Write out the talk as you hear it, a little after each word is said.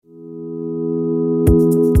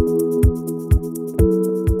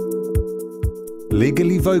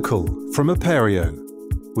Legally Vocal from Apereo,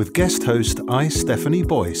 with guest host Stephanie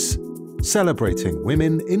Boyce, celebrating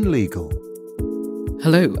women in legal.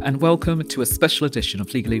 Hello and welcome to a special edition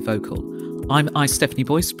of Legally Vocal. I'm Stephanie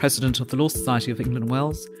Boyce, President of the Law Society of England and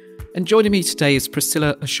Wales, and joining me today is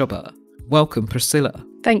Priscilla Ashoba. Welcome, Priscilla.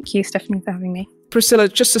 Thank you, Stephanie, for having me. Priscilla,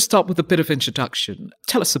 just to start with a bit of introduction,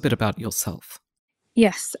 tell us a bit about yourself.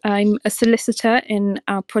 Yes, I'm a solicitor in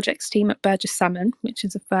our projects team at Burgess Salmon, which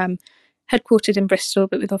is a firm headquartered in Bristol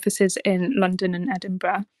but with offices in London and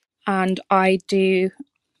Edinburgh. And I do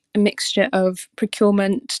a mixture of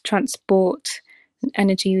procurement, transport, and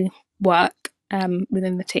energy work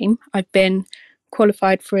within the team. I've been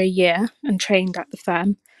qualified for a year and trained at the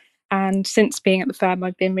firm. And since being at the firm,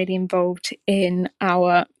 I've been really involved in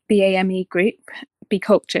our BAME group, Be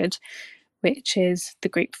Cultured, which is the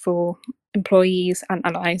group for employees and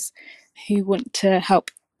allies who want to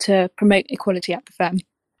help to promote equality at the firm.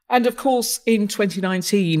 And of course, in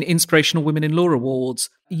 2019, Inspirational Women in Law Awards,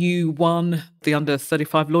 you won the Under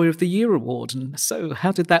 35 Lawyer of the Year award. And so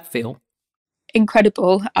how did that feel?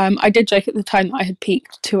 Incredible. I did joke at the time that I had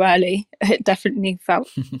peaked too early. It definitely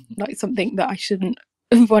felt like something that I shouldn't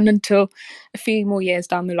have won until a few more years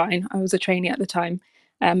down the line. I was a trainee at the time.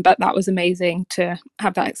 But that was amazing to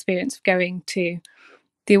have that experience of going to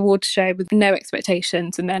the awards show with no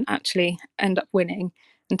expectations and then actually end up winning,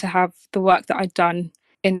 and to have the work that I'd done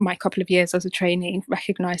in my couple of years as a trainee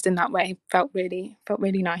recognised in that way felt really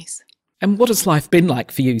nice. And what has life been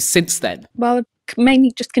like for you since then? Well,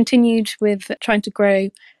 mainly just continued with trying to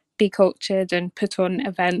grow Be Cultured and put on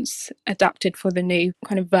events adapted for the new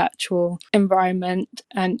kind of virtual environment.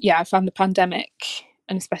 And yeah, I found the pandemic,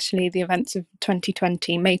 and especially the events of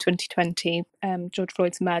May 2020, George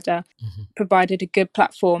Floyd's murder, provided a good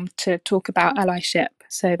platform to talk about allyship.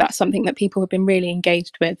 So that's something that people have been really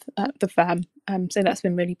engaged with at the firm. So that's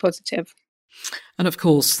been really positive. And of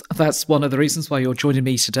course, that's one of the reasons why you're joining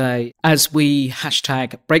me today as we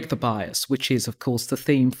hashtag Break the Bias, which is, of course, the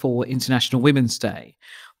theme for International Women's Day.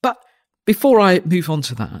 But before I move on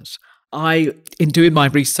to that, in doing my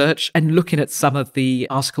research and looking at some of the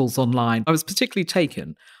articles online, I was particularly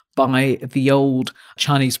taken by the old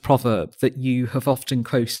Chinese proverb that you have often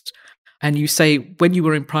quoted. And you say, when you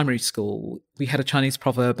were in primary school, we had a Chinese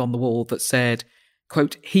proverb on the wall that said,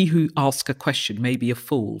 quote, "He who asks a question may be a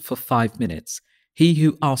fool for 5 minutes. He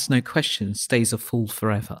who asks no question stays a fool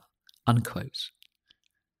forever," unquote.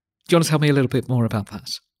 Do you want to tell me a little bit more about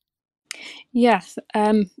that? Yes.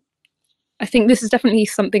 I think this is definitely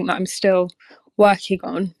something that I'm still working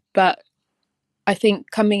on, but I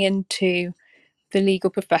think coming into the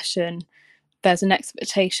legal profession, there's an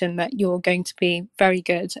expectation that you're going to be very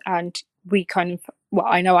good, and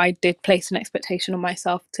I know I did place an expectation on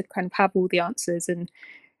myself to kind of have all the answers and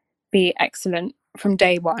be excellent from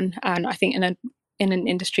day one. And I think in an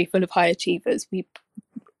industry full of high achievers, we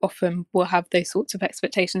often will have those sorts of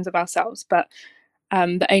expectations of ourselves, but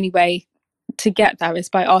the only way to get there is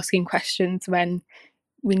by asking questions when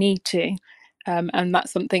we need to, and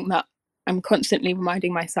that's something that I'm constantly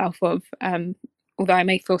reminding myself of. Although I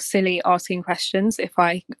may feel silly asking questions, if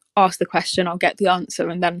I ask the question, I'll get the answer,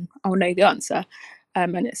 and then I'll know the answer.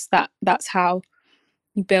 And that's how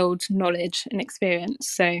you build knowledge and experience.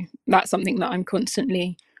 So that's something that I'm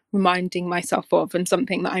constantly reminding myself of, and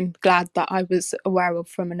something that I'm glad that I was aware of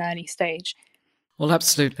from an early stage. Well,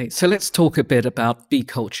 absolutely. So let's talk a bit about Be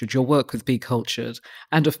Cultured, your work with Be Cultured.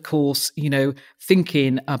 And of course,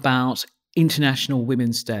 thinking about International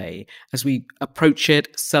Women's Day as we approach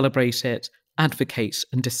it, celebrate it, advocate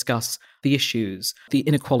and discuss the issues, the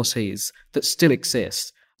inequalities that still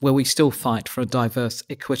exist, where we still fight for a diverse,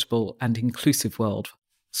 equitable and inclusive world.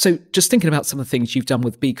 So just thinking about some of the things you've done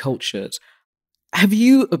with Be Cultured, have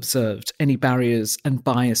you observed any barriers and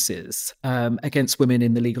biases against women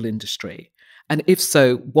in the legal industry? And if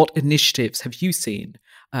so, what initiatives have you seen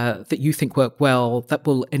that you think work well that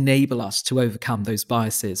will enable us to overcome those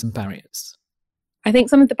biases and barriers? I think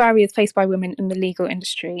some of the barriers faced by women in the legal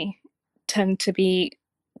industry tend to be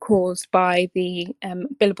caused by the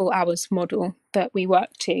billable hours model that we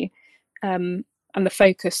work to, and the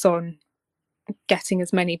focus on getting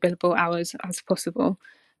as many billable hours as possible.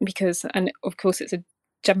 And of course it's a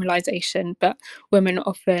generalisation, but women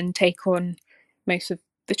often take on most of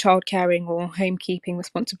the child caring or homekeeping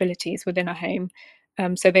responsibilities within a home.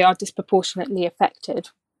 So they are disproportionately affected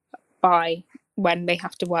by when they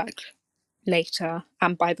have to work later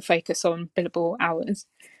and by the focus on billable hours.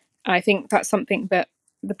 I think that's something that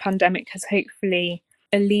the pandemic has hopefully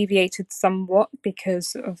alleviated somewhat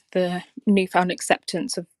because of the newfound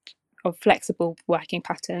acceptance of flexible working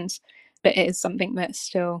patterns, but it is something that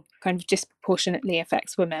still kind of disproportionately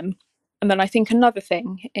affects women. And then I think another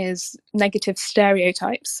thing is negative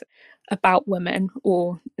stereotypes about women,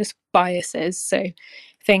 or just biases. So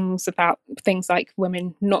things like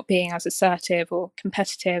women not being as assertive or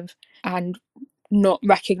competitive, and not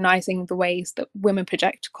recognizing the ways that women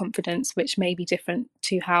project confidence, which may be different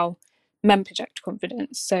to how men project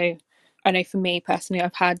confidence. So I know for me personally,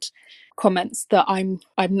 I've had comments that I'm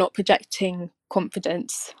not projecting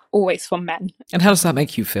confidence always from men. And how does that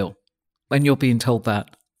make you feel when you're being told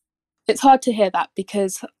that? It's hard to hear that,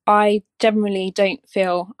 because I generally don't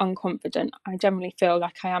feel unconfident. I generally feel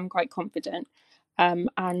like I am quite confident.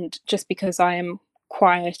 And just because I am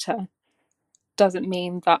quieter doesn't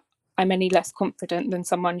mean that I'm any less confident than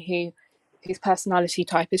someone whose personality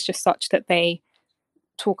type is just such that they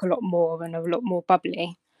talk a lot more and are a lot more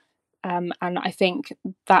bubbly. And I think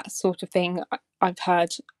that sort of thing I've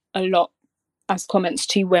heard a lot as comments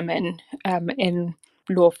to women in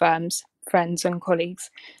law firms, friends and colleagues.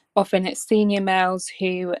 Often it's senior males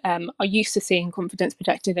who are used to seeing confidence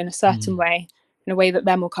projected in a certain way, in a way that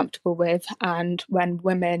they're more comfortable with. And when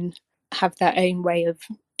women have their own way of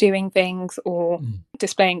doing things or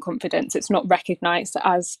displaying confidence, it's not recognised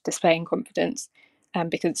as displaying confidence,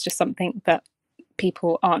 because it's just something that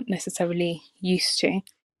people aren't necessarily used to.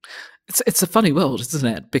 It's a funny world,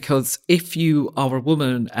 isn't it? Because if you are a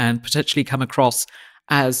woman and potentially come across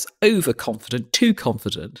as overconfident, too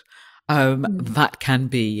confident, that can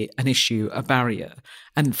be an issue, a barrier.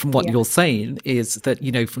 And from what you're saying is that,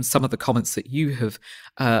 you know, from some of the comments that you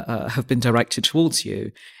have been directed towards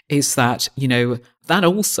you, is that, you know, that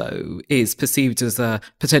also is perceived as a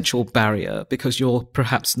potential barrier because you're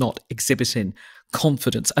perhaps not exhibiting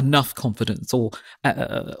confidence, enough confidence, or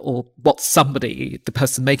what somebody, the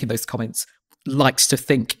person making those comments, likes to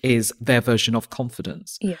think is their version of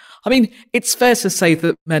confidence. Yeah. I mean, it's fair to say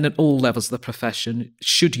that men at all levels of the profession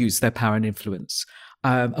should use their power and influence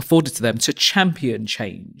afforded to them to champion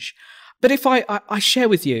change. But if I share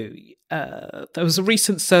with you, there was a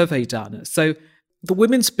recent survey done. So the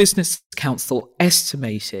Women's Business Council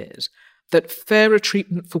estimated that fairer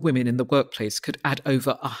treatment for women in the workplace could add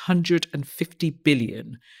over 150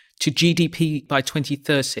 billion to GDP by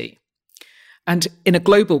 2030. And in a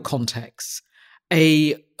global context,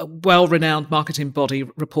 a well-renowned marketing body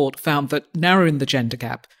report found that narrowing the gender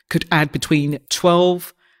gap could add between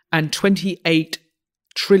 12 and $28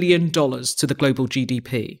 trillion to the global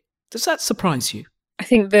GDP. Does that surprise you? I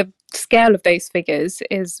think the scale of those figures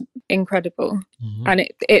is incredible. And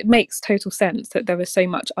it makes total sense that there is so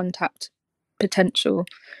much untapped potential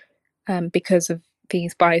because of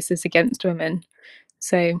these biases against women.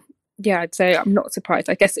 So yeah, I'd say I'm not surprised.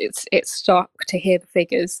 I guess it's stark to hear the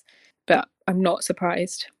figures, but I'm not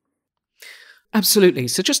surprised. Absolutely.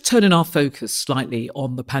 So just turning our focus slightly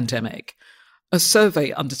on the pandemic, a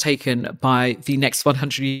survey undertaken by the Next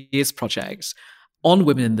 100 Years Project on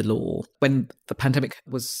women in the law when the pandemic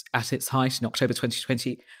was at its height in October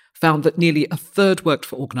 2020 found that nearly a third worked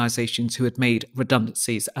for organisations who had made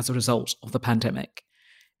redundancies as a result of the pandemic.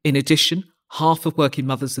 In addition, half of working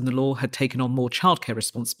mothers in the law had taken on more childcare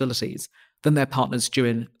responsibilities than their partners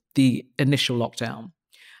during the initial lockdown.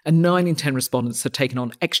 And 9 in 10 respondents had taken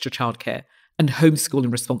on extra childcare and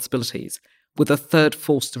homeschooling responsibilities, with a third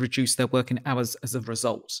forced to reduce their working hours as a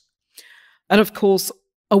result. And of course,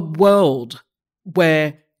 a world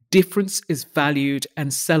where difference is valued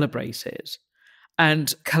and celebrated,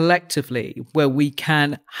 and collectively where we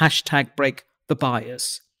can #break the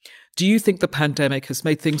bias. Do you think the pandemic has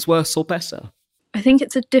made things worse or better? I think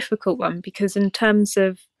it's a difficult one, because in terms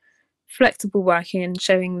of flexible working and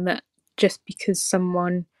showing that just because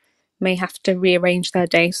someone may have to rearrange their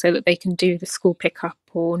day so that they can do the school pickup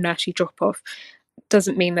or nursery drop off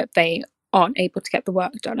doesn't mean that they aren't able to get the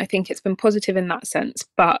work done. I think it's been positive in that sense,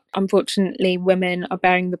 but unfortunately women are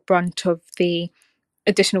bearing the brunt of the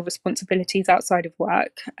additional responsibilities outside of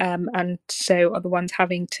work, and so are the ones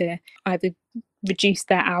having to either reduce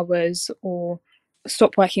their hours or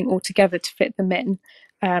stop working altogether to fit them in,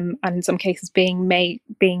 and in some cases being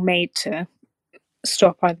made to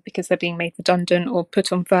stop either because they're being made redundant or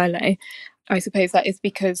put on furlough. I suppose that is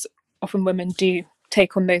because often women do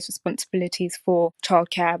take on those responsibilities for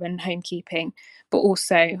childcare and homekeeping, but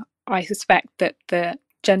also I suspect that the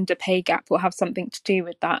gender pay gap will have something to do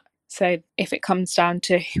with that. So if it comes down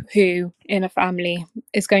to who in a family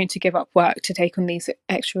is going to give up work to take on these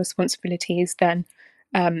extra responsibilities, then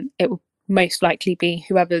it will most likely be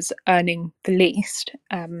whoever's earning the least.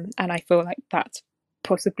 And I feel like that's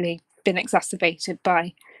possibly been exacerbated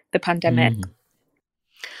by the pandemic.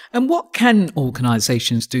 And what can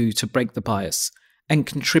organisations do to break the bias and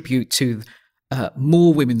contribute to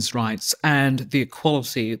more women's rights and the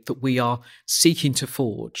equality that we are seeking to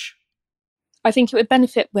forge? I think it would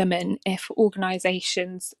benefit women if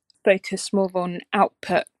organisations focused more on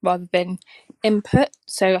output rather than input.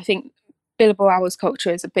 So I think billable hours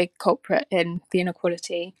culture is a big culprit in the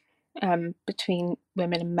inequality between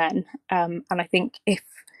women and men. And I think if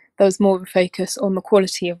there was more of a focus on the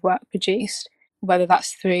quality of work produced, whether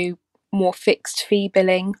that's through more fixed fee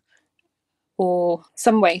billing or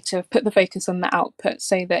some way to put the focus on the output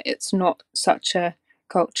so that it's not such a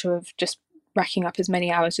culture of just racking up as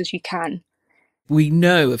many hours as you can. We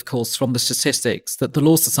know, of course, from the statistics that the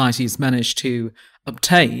Law Society has managed to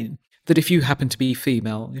obtain that if you happen to be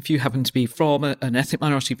female, if you happen to be from an ethnic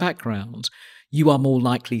minority background, you are more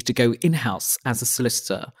likely to go in-house as a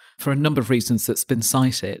solicitor for a number of reasons that's been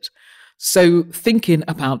cited. So thinking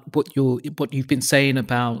about what you've been saying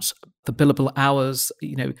about the billable hours,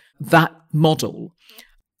 that model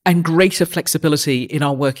and greater flexibility in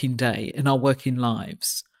our working day, in our working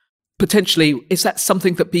lives, potentially, is that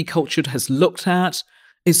something that Be Cultured has looked at?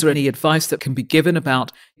 Is there any advice that can be given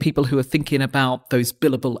about people who are thinking about those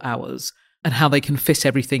billable hours and how they can fit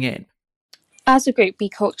everything in? As a group, Be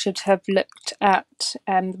Cultured have looked at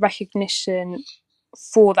recognition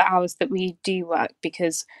for the hours that we do work,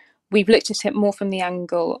 because we've looked at it more from the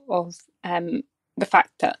angle of the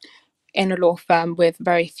fact that in a law firm with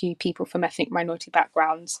very few people from ethnic minority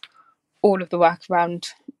backgrounds, all of the work around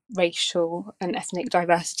racial and ethnic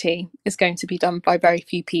diversity is going to be done by very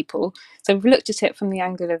few people. So we've looked at it from the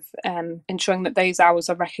angle of ensuring that those hours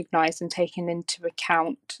are recognised and taken into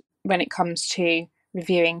account when it comes to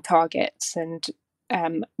reviewing targets and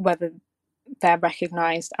whether they're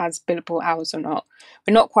recognised as billable hours or not.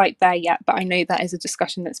 We're not quite there yet, but I know that is a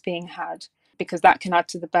discussion that's being had, because that can add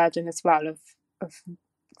to the burden as well of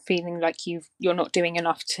feeling like you're not doing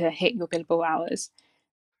enough to hit your billable hours.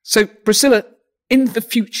 So, Priscilla, in the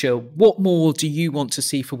future, what more do you want to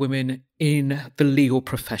see for women in the legal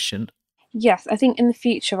profession? Yes, I think in the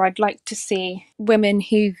future I'd like to see women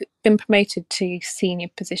who've been promoted to senior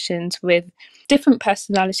positions with different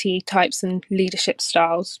personality types and leadership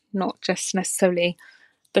styles, not just necessarily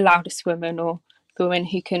the loudest woman or the women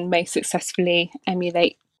who can most successfully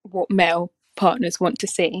emulate what male partners want to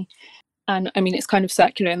see. And I mean, it's kind of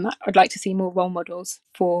circular in that I'd like to see more role models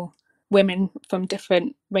for women from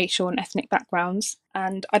different racial and ethnic backgrounds.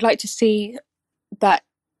 And I'd like to see that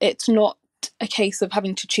it's not a case of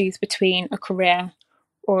having to choose between a career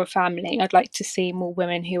or a family. I'd like to see more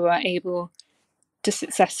women who are able to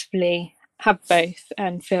successfully have both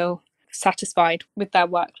and feel satisfied with their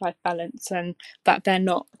work-life balance, and that they're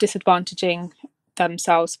not disadvantaging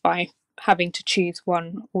themselves by having to choose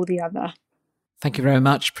one or the other. Thank you very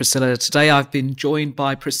much, Priscilla. Today I've been joined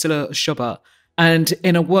by Priscilla Ushoba, and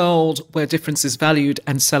in a world where difference is valued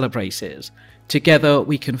and celebrated, together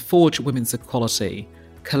we can forge women's equality.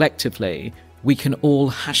 Collectively, we can all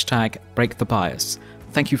 #BreakTheBias.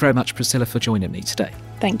 Thank you very much, Priscilla, for joining me today.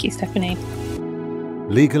 Thank you, Stephanie.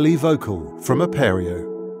 Legally Vocal from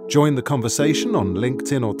Apereo. Join the conversation on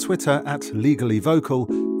LinkedIn or Twitter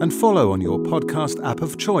 @LegallyVocal and follow on your podcast app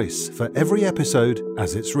of choice for every episode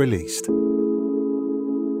as it's released.